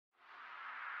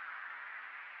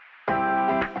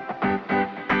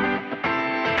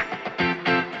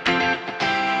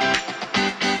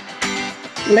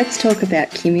Let's talk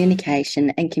about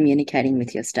communication and communicating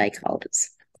with your stakeholders.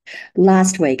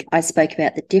 Last week, I spoke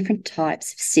about the different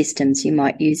types of systems you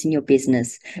might use in your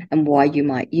business and why you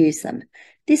might use them.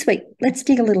 This week, let's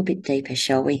dig a little bit deeper,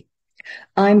 shall we?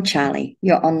 I'm Charly,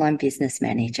 your online business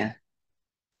manager.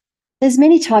 There's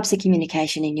many types of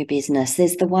communication in your business.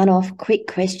 There's the one-off quick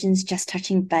questions, just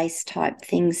touching base type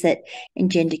things that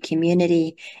engender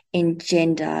community,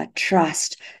 engender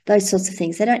trust, those sorts of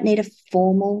things. They don't need a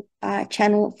formal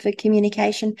channel for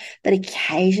communication, but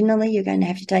occasionally you're going to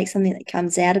have to take something that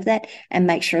comes out of that and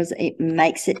make sure it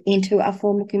makes it into a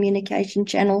formal communication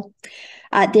channel.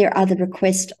 There are the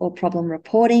request or problem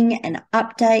reporting and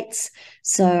updates.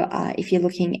 So if you're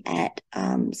looking at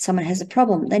someone has a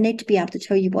problem, they need to be able to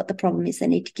tell you what the problem is. They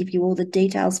need to give you all the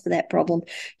details for that problem.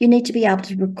 You need to be able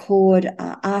to record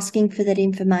asking for that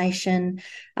information,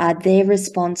 their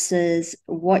responses,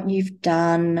 what you've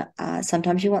done.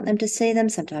 Sometimes you want them to see them,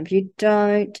 sometimes you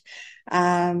don't.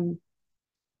 And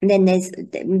then there's,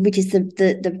 which is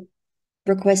the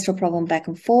request or problem back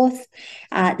and forth.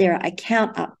 There are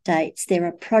account updates. There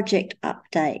are project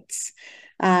updates.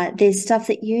 There's stuff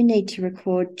that you need to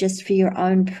record just for your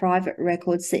own private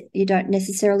records that you don't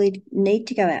necessarily need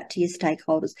to go out to your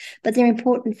stakeholders, but they're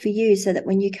important for you so that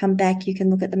when you come back, you can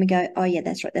look at them and go, oh yeah,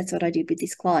 that's right. That's what I did with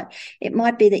this client. It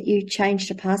might be that you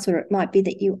changed a password. It might be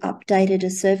that you updated a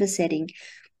server setting.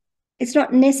 It's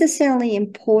not necessarily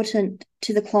important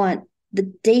to the client,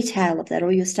 the detail of that,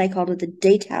 or your stakeholder, the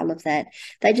detail of that.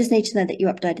 They just need to know that you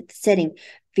updated the setting.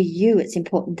 For you, it's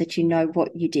important that you know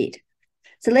what you did.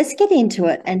 So let's get into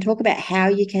it and talk about how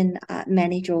you can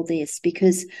manage all this,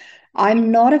 because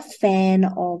I'm not a fan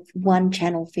of one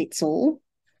channel fits all,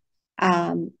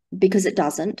 because it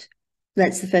doesn't.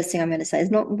 That's the first thing I'm going to say. It's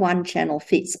not one channel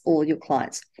fits all your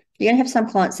clients. You're going to have some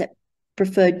clients that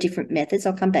prefer different methods.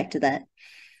 I'll come back to that.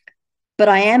 But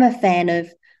I am a fan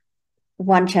of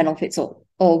one channel fits all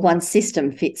or one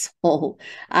system fits all,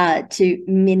 to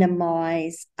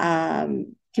minimize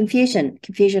confusion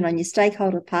on your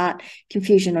stakeholder part,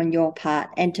 confusion on your part,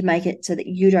 and to make it so that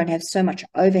you don't have so much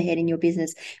overhead in your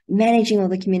business, managing all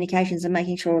the communications and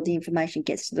making sure all the information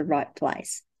gets to the right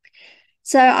place.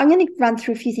 So I'm going to run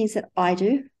through a few things that I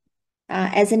do.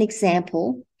 As an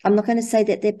example, I'm not going to say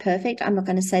that they're perfect. I'm not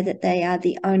going to say that they are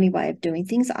the only way of doing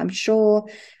things. I'm sure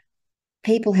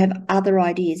people have other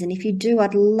ideas. And if you do,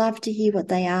 I'd love to hear what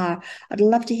they are. I'd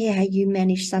love to hear how you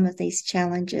manage some of these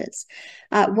challenges.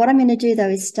 What I'm going to do, though,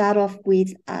 is start off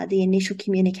with the initial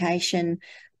communication,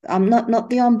 not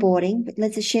the onboarding, but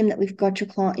let's assume that we've got your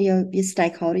client, your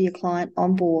stakeholder, your client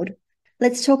on board.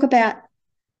 Let's talk about,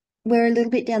 we're a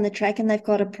little bit down the track and they've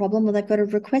got a problem or they've got a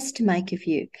request to make of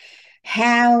you.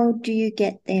 How do you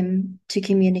get them to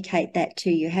communicate that to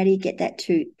you? How do you get that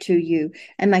to you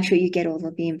and make sure you get all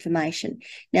of the information?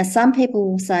 Now, some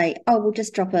people will say, oh, we'll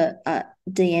just drop a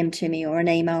DM to me or an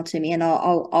email to me and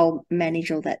I'll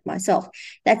manage all that myself.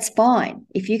 That's fine.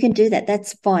 If you can do that,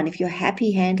 that's fine. If you're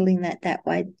happy handling that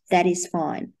way, that is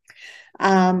fine.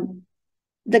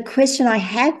 The question I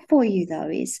have for you, though,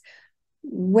 is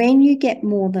when you get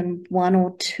more than one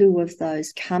or two of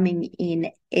those coming in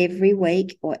every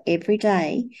week or every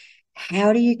day,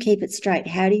 how do you keep it straight?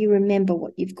 How do you remember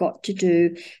what you've got to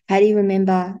do? How do you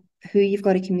remember who you've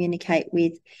got to communicate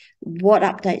with, what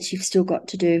updates you've still got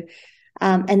to do?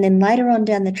 And then later on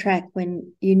down the track,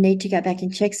 when you need to go back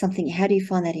and check something, how do you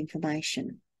find that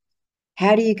information?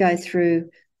 How do you go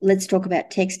through, let's talk about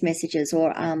text messages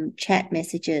or chat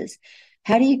messages.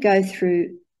 How do you go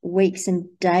through weeks and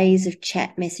days of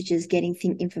chat messages, getting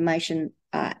information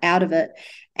out of it,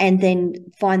 and then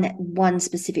find that one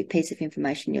specific piece of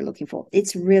information you're looking for?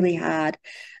 It's really hard,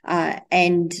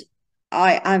 and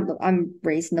I'm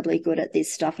reasonably good at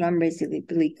this stuff, and I'm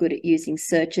reasonably good at using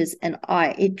searches, and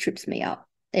it trips me up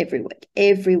every week.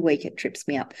 Every week it trips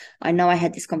me up. I know I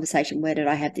had this conversation. Where did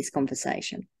I have this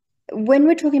conversation? When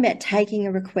we're talking about taking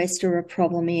a request or a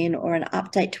problem in or an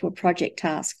update to a project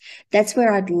task, that's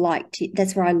where I like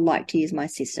to use my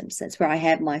systems. That's where I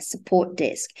have my support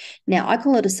desk. Now, I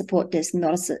call it a support desk,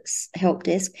 not a help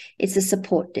desk. It's a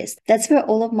support desk. That's where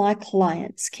all of my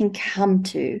clients can come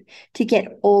to get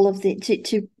all of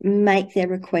to make their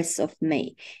requests of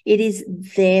me. It is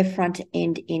their front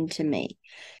end into me.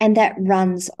 And that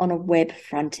runs on a web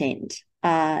front end.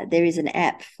 There is an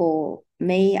app for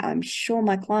me. I'm sure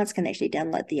my clients can actually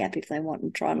download the app if they want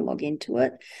and try and log into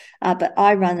it. But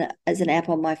I run it as an app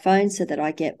on my phone so that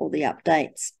I get all the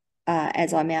updates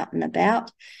as I'm out and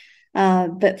about.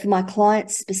 But for my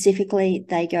clients specifically,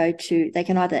 they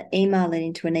can either email it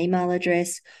into an email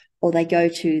address or they go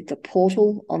to the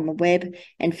portal on the web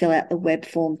and fill out the web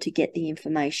form to get the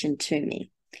information to me.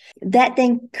 That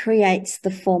then creates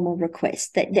the formal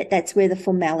request. That's where the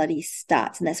formality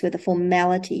starts, and that's where the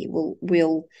formality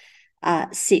will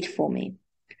sit for me.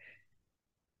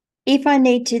 If I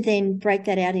need to then break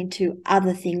that out into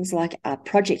other things like a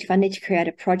project, if I need to create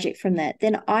a project from that,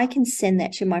 then I can send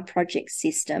that to my project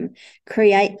system,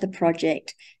 create the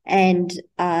project, and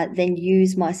then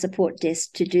use my support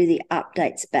desk to do the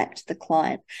updates back to the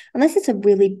client. Unless it's a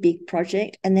really big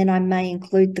project, and then I may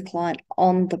include the client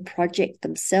on the project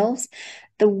themselves.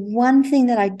 The one thing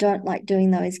that I don't like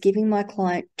doing, though, is giving my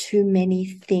client too many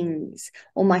things,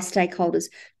 or my stakeholders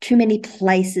too many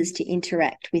places to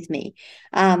interact with me.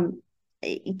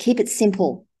 Keep it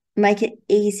simple, make it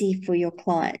easy for your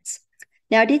clients.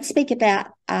 Now, I did speak about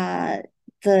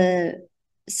the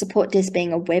support desk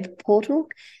being a web portal.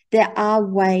 There are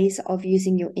ways of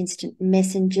using your instant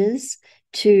messengers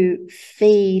to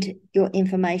feed your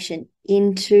information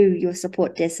into your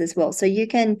support desk as well. So you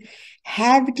can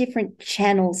have different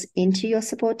channels into your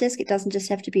support desk. It doesn't just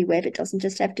have to be web. It doesn't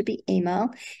just have to be email.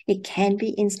 It can be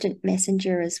instant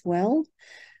messenger as well.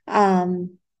 It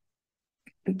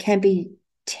can be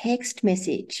text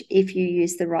message if you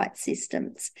use the right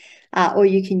systems, or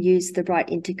you can use the right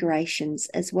integrations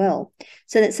as well,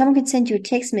 so that someone can send you a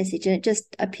text message and it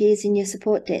just appears in your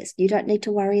support desk. You don't need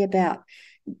to worry about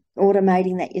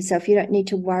automating that yourself. You don't need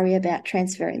to worry about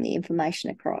transferring the information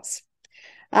across.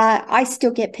 I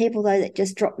still get people, though, that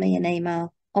just drop me an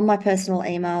email on my personal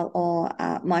email or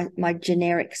my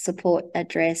generic support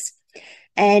address.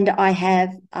 And I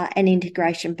have an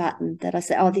integration button that I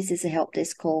say, oh, this is a help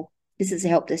desk call. This is a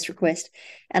help desk request.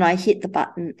 And I hit the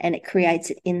button and it creates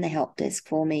it in the help desk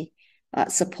for me.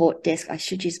 Support desk, I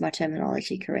should use my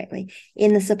terminology correctly,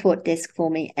 in the support desk for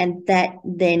me. And that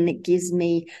then gives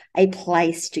me a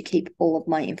place to keep all of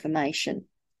my information.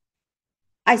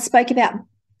 I spoke about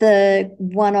the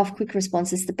one-off quick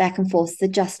responses, the back and forth, the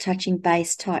just touching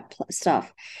base type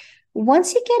stuff.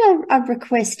 Once you get a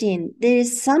request in,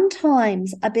 there's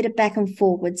sometimes a bit of back and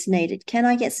forwards needed. Can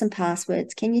I get some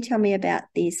passwords? Can you tell me about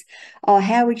this? Oh,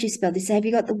 how would you spell this? Have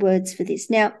you got the words for this?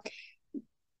 Now,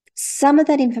 some of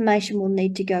that information will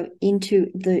need to go into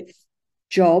the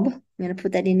job. I'm going to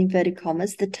put that in inverted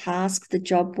commas, the task, the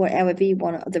job, however you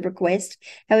want it, the request,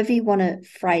 however you want to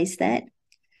phrase that.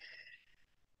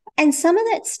 And some of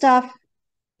that stuff,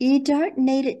 you don't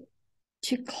need it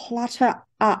to clutter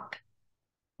up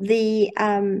the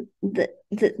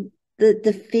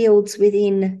fields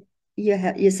within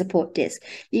your support desk.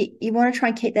 You want to try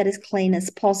and keep that as clean as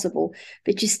possible,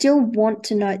 but you still want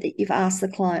to note that you've asked the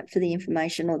client for the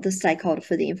information or the stakeholder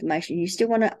for the information. You still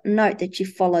want to note that you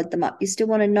followed them up. You still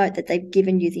want to note that they've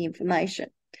given you the information.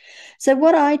 So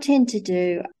what I tend to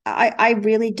do, I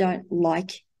really don't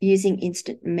like using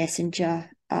instant messenger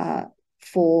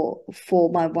for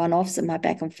my one-offs and my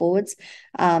back and forwards.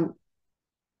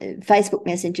 Facebook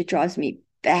Messenger drives me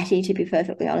batty, to be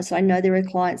perfectly honest. I know there are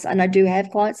clients, and I do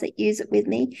have clients that use it with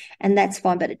me, and that's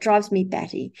fine, but it drives me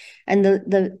batty. And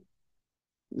the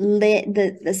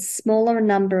smaller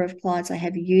number of clients I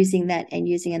have using that and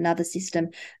using another system,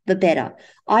 the better.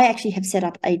 I actually have set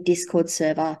up a Discord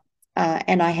server,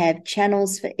 and I have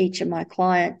channels for each of my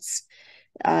clients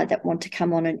that want to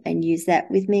come on and use that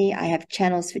with me. I have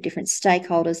channels for different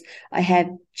stakeholders. I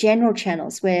have general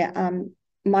channels where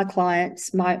my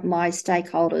clients, my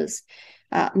stakeholders,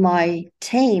 my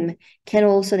team can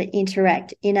all sort of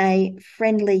interact in a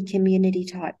friendly community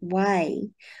type way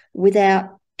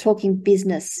without talking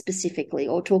business specifically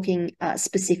or talking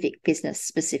specific business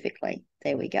specifically.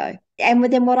 There we go. And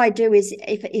then what I do is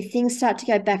if things start to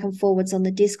go back and forwards on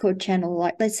the Discord channel,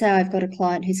 like let's say I've got a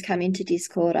client who's come into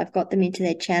Discord, I've got them into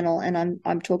their channel and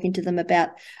I'm talking to them about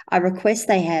a request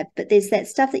they have, but there's that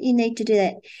stuff that you need to do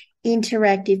that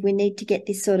interactive. We need to get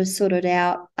this sort of sorted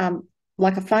out,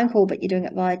 like a phone call, but you're doing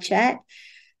it via chat.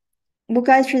 We'll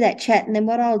go through that chat, and then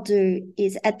what I'll do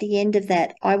is at the end of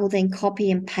that, I will then copy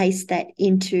and paste that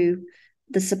into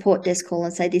the support desk call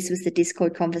and say, this was the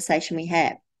Discord conversation we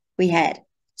had.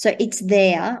 So it's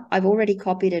there. I've already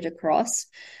copied it across.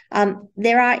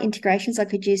 There are integrations I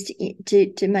could use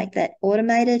to make that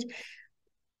automated.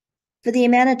 For the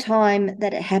amount of time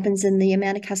that it happens and the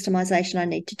amount of customization I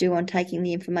need to do on taking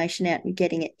the information out and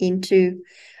getting it into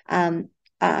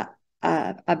a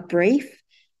brief,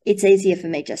 it's easier for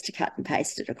me just to cut and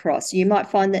paste it across. You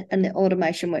might find that an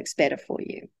automation works better for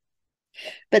you.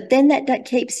 But then that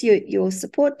keeps your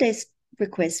support desk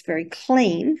requests very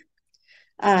clean.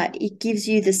 It gives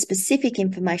you the specific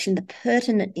information, the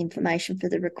pertinent information for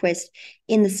the request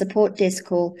in the support desk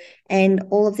call, and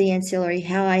all of the ancillary.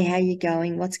 Hi, how are you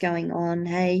going? What's going on?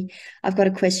 Hey, I've got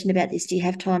a question about this. Do you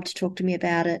have time to talk to me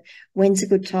about it? When's a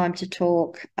good time to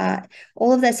talk?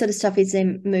 All of that sort of stuff is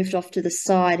then moved off to the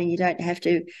side, and you don't have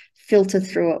to filter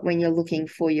through it when you're looking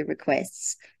for your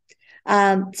requests.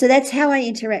 So that's how I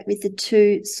interact with the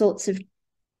two sorts of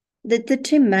the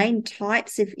two main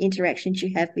types of interactions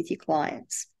you have with your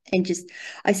clients. And just,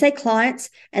 I say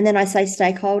clients and then I say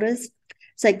stakeholders.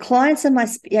 So clients are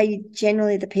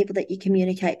generally the people that you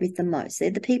communicate with the most.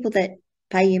 They're the people that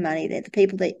pay you money. They're the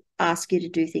people that ask you to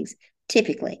do things,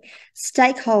 typically.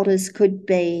 Stakeholders could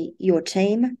be your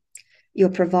team, your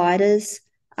providers,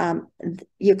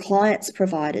 your clients'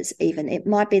 providers even. It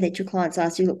might be that your clients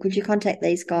ask you, look, could you contact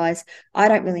these guys? I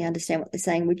don't really understand what they're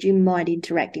saying. Would you mind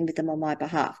interacting with them on my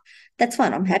behalf? That's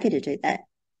fine. I'm happy to do that.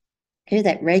 I do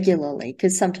that regularly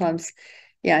because sometimes,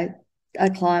 a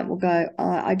client will go, oh,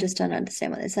 I just don't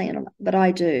understand what they're saying, but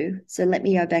I do. So let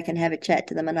me go back and have a chat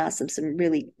to them and ask them some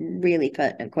really, really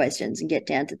pertinent questions and get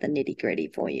down to the nitty gritty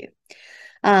for you.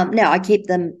 Now, I keep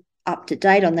them up to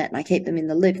date on that and I keep them in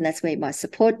the loop. And that's where my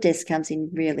support desk comes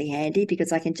in really handy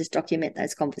because I can just document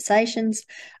those conversations.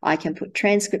 I can put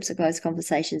transcripts of those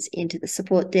conversations into the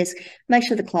support desk, make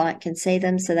sure the client can see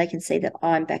them so they can see that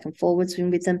I'm back and forwards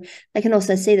with them. They can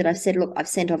also see that I've said, look, I've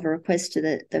sent off a request to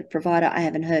the provider. I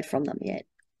haven't heard from them yet.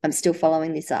 I'm still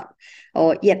following this up.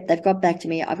 Or, yep, they've got back to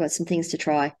me. I've got some things to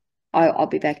try. I'll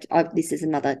be back. This is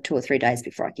another 2 or 3 days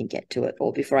before I can get to it,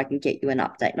 or before I can get you an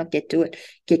update. Not get to it,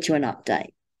 get you an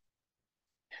update.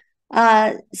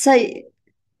 So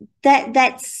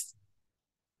that's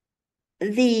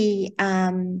the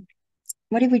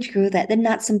what did we call that? The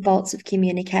nuts and bolts of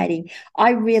communicating.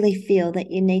 I really feel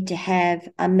that you need to have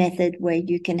a method where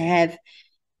you can have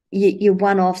your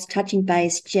one-offs, touching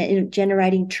base,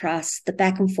 generating trust, the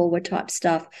back and forward type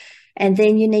stuff. And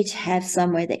then you need to have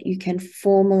somewhere that you can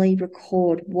formally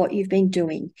record what you've been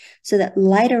doing so that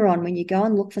later on when you go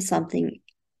and look for something,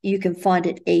 you can find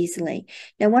it easily.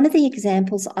 Now, one of the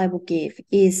examples I will give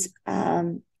is,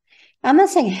 I'm not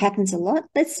saying it happens a lot.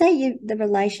 Let's say the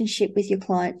relationship with your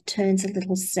client turns a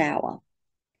little sour.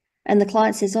 And the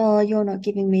client says, oh, you're not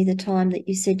giving me the time that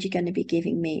you said you're going to be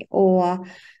giving me. Or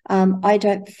I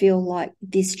don't feel like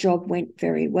this job went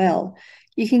very well.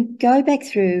 You can go back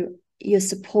through your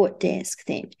support desk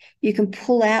then. You can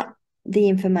pull out the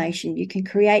information. You can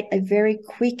create a very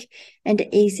quick and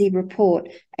easy report,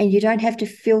 and you don't have to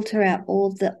filter out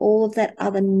all of that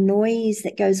other noise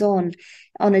that goes on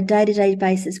a day-to-day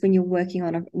basis when you're working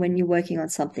on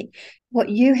something. What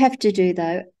you have to do,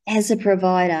 though, as a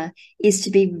provider, is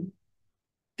to be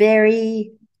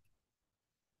very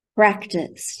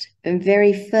practiced and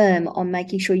very firm on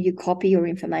making sure you copy your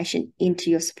information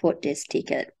into your support desk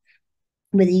ticket.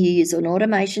 Whether you use an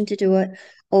automation to do it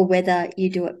or whether you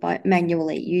do it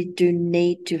manually, you do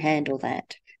need to handle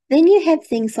that. Then you have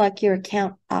things like your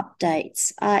account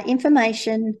updates,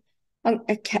 information. I'm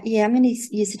going to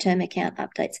use the term account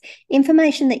updates.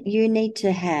 Information that you need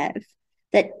to have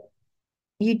that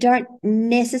you don't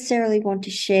necessarily want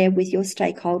to share with your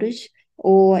stakeholders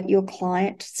or your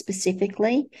client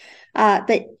specifically,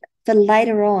 but for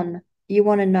later on, you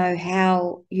want to know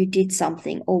how you did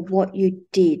something or what you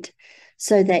did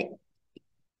so that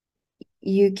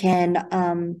you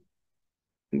can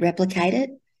replicate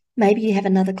it. Maybe you have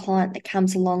another client that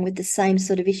comes along with the same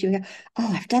sort of issue and go,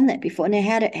 oh, I've done that before. Now,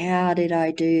 how did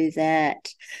I do that?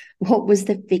 What was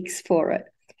the fix for it?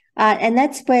 And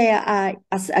that's where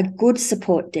a good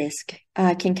support desk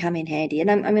can come in handy.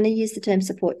 And I'm going to use the term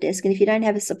support desk. And if you don't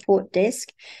have a support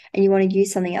desk and you want to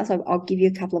use something else, I'll give you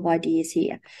a couple of ideas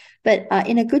here. But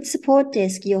in a good support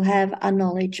desk, you'll have a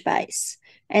knowledge base.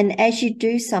 And as you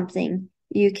do something,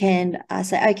 you can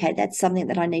say, okay, that's something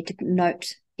that I need to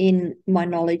note in my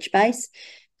knowledge base.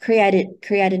 Create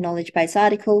a knowledge base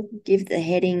article, give the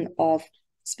heading of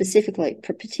specifically,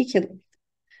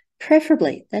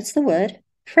 preferably, that's the word,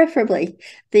 preferably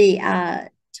the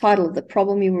title of the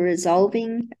problem you were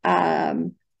resolving,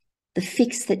 the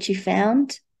fix that you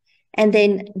found, and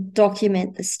then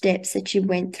document the steps that you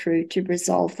went through to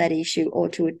resolve that issue or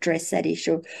to address that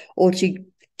issue or to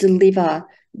deliver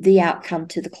the outcome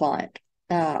to the client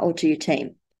or to your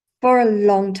team. For a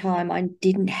long time, I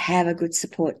didn't have a good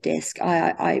support desk.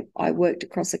 I worked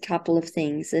across a couple of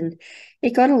things and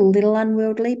it got a little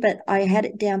unwieldy, but I had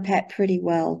it down pat pretty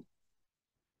well.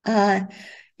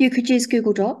 You could use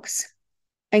Google Docs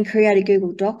and create a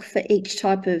Google Doc for each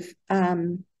type of,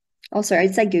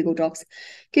 I'd say Google Docs.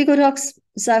 Google Docs,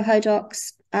 Zoho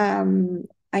Docs,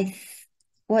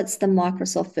 what's the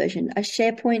Microsoft version? A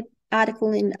SharePoint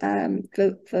article in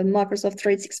for Microsoft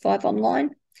 365 Online,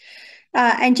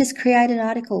 and just create an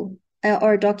article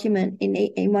or a document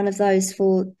in one of those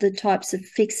for the types of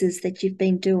fixes that you've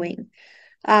been doing.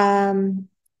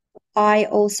 I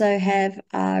also have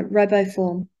a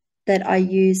RoboForm that I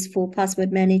use for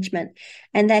password management,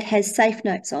 and that has safe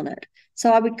notes on it.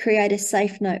 So I would create a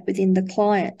safe note within the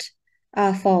client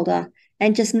folder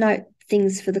and just note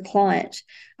things for the client.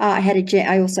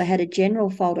 I also had a general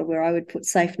folder where I would put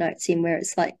safe notes in, where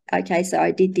it's like, okay, so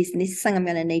I did this and this is something I'm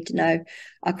going to need to know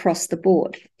across the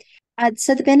board.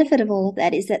 So the benefit of all of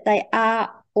that is that they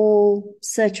are all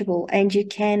searchable, and you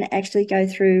can actually go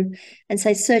through and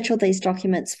say, search all these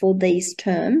documents for these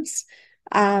terms.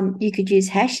 You could use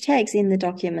hashtags in the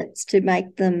documents to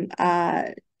make them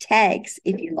tags,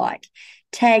 if you like,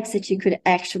 tags that you could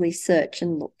actually search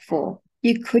and look for.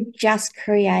 You could just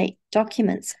create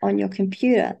documents on your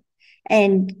computer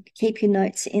and keep your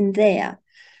notes in there.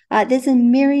 There's a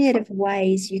myriad of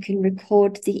ways you can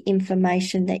record the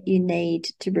information that you need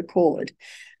to record.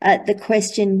 The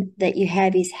question that you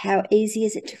have is, how easy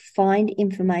is it to find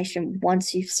information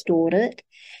once you've stored it?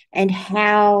 And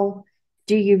how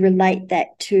do you relate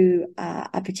that to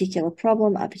a particular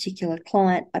problem, a particular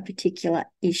client, a particular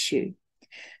issue?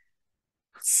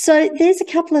 So there's a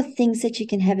couple of things that you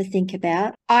can have a think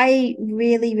about. I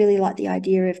really, really like the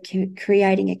idea of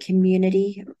creating a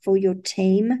community for your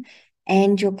team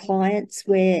and your clients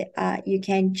where you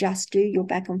can just do your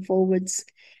back and forwards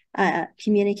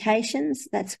communications.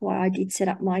 That's why I did set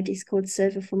up my Discord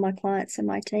server for my clients and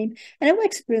my team, and it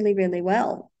works really, really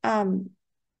well.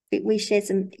 We share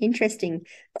some interesting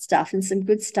stuff and some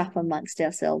good stuff amongst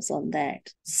ourselves on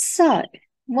that. So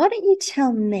why don't you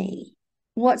tell me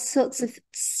what sorts of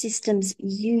systems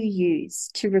you use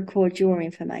to record your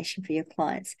information for your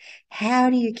clients? How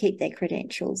do you keep their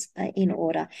credentials in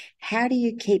order? How do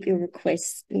you keep your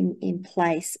requests in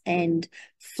place and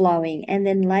flowing? And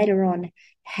then later on,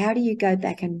 how do you go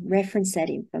back and reference that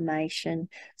information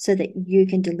so that you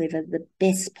can deliver the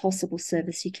best possible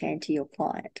service you can to your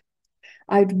client?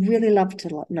 I'd really love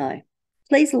to know.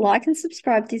 Please like and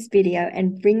subscribe to this video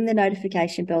and ring the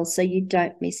notification bell so you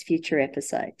don't miss future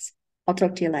episodes. I'll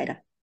talk to you later.